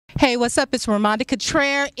Hey, what's up? It's Ramonda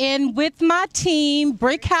Cottrell in with my team,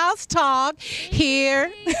 Brickhouse Talk,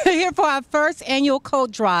 here for our first annual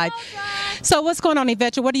coat drive. So what's going on,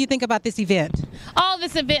 Yvette? What do you think about this event? Oh,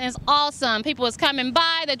 this event is awesome. People is coming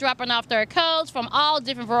by, they're dropping off their coats from all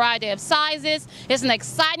different variety of sizes. It's an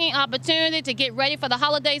exciting opportunity to get ready for the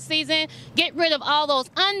holiday season, get rid of all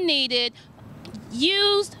those unneeded,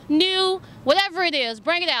 used, new, whatever it is,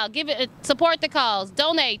 bring it out, give it, support the cause,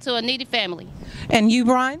 donate to a needy family. And you,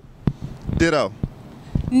 Brian? Ditto.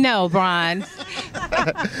 No, Brian.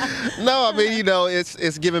 No, I mean, you know,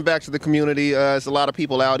 it's giving back to the community. There's a lot of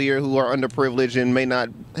people out here who are underprivileged and may not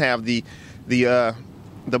have the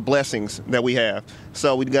blessings that we have.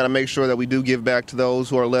 So we've got to make sure that we do give back to those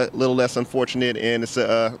who are a little less unfortunate, and it's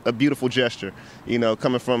a beautiful gesture, you know,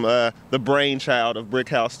 coming from the brainchild of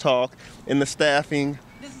Brickhouse Talk and the staffing,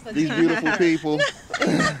 these beautiful people.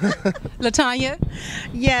 LaTanya?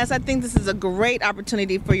 Yes, I think this is a great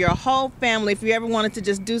opportunity for your whole family. If you ever wanted to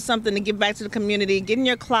just do something to give back to the community, get in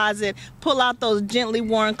your closet, pull out those gently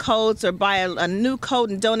worn coats, or buy a new coat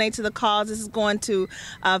and donate to the cause. This is going to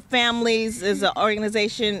families, is an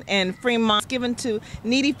organization in Fremont. It's given to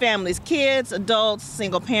needy families, kids, adults,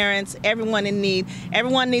 single parents, everyone in need.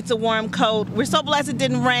 Everyone needs a warm coat. We're so blessed it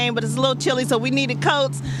didn't rain, but it's a little chilly, so we needed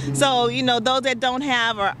coats. So, you know, those that don't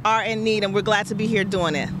have are in need, and we're glad to be here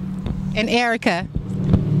doing it. And Erica?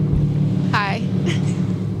 Hi.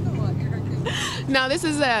 No, this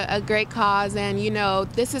is a great cause, and you know,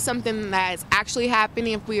 this is something that's actually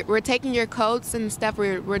happening. If we're taking your coats and stuff,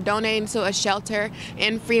 we're donating to a shelter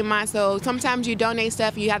in Fremont. So sometimes you donate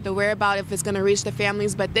stuff, you have to worry about if it's going to reach the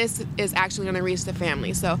families, but this is actually going to reach the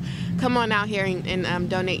families. So come on out here and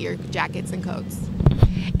donate your jackets and coats.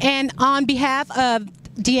 And on behalf of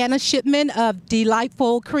Deanna Shipman of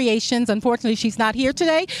Delightful Creations, unfortunately she's not here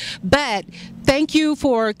today, but thank you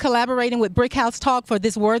for collaborating with Brickhouse Talk for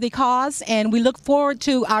this worthy cause, and we look forward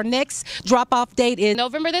to our next drop-off date is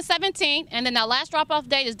November the 17th, and then our last drop-off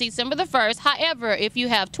date is December the 1st. However, if you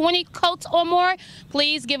have 20 coats or more,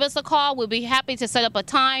 please give us a call. We'll be happy to set up a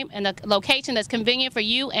time and a location that's convenient for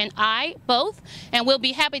you and I both, and we'll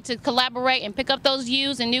be happy to collaborate and pick up those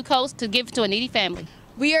used and new coats to give to a needy family.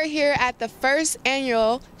 We are here at the first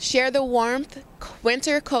annual Share the Warmth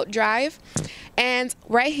Winter Coat Drive, and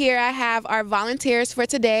right here I have our volunteers for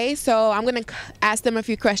today, so I'm going to ask them a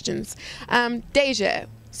few questions. Deja,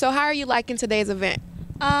 so how are you liking today's event?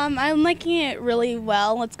 I'm liking it really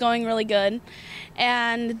well. It's going really good.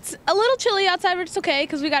 And it's a little chilly outside, but it's okay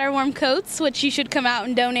because we got our warm coats, which you should come out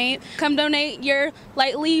and donate. Come donate your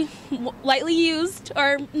lightly used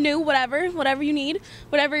or new, whatever you need.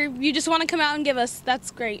 Whatever you just want to come out and give us,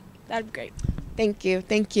 that's great. That'd be great. Thank you,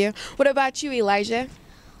 thank you. What about you, Elijah?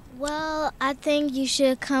 Well, I think you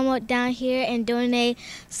should come down here and donate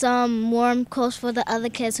some warm coats for the other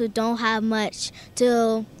kids who don't have much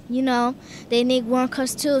to, you know, they need warm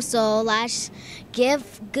coats too. So let's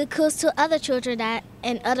give good coats to other children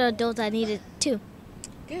and other adults that need it too.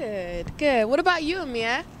 Good, good. What about you,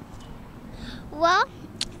 Mia? Well,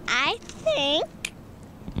 I think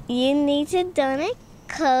you need to donate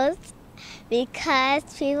coats because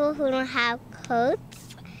people who don't have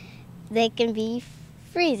coats, they can be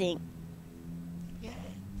freezing. Yeah.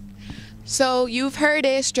 So you've heard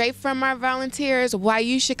it straight from our volunteers why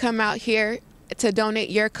you should come out here to donate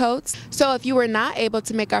your coats. So if you were not able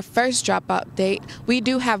to make our first drop-off date, we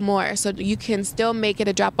do have more, so you can still make it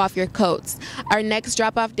a drop-off your coats. Our next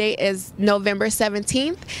drop-off date is November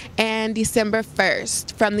 17th and December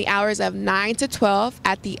 1st from the hours of 9 to 12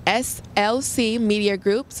 at the SLC Media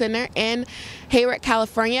Group Center in Hayward,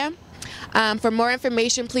 California. For more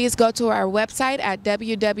information, please go to our website at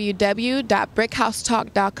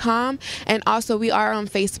www.brickhousetalk.com, and also we are on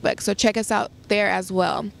Facebook, so check us out there as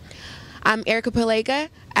well. I'm Erica Palega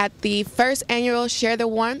at the first annual Share the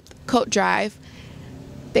Warmth Coat Drive.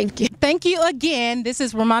 Thank you. Thank you again. This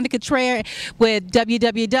is Ramonda Cottrell with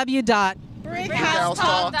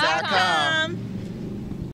www.brickhousetalk.com.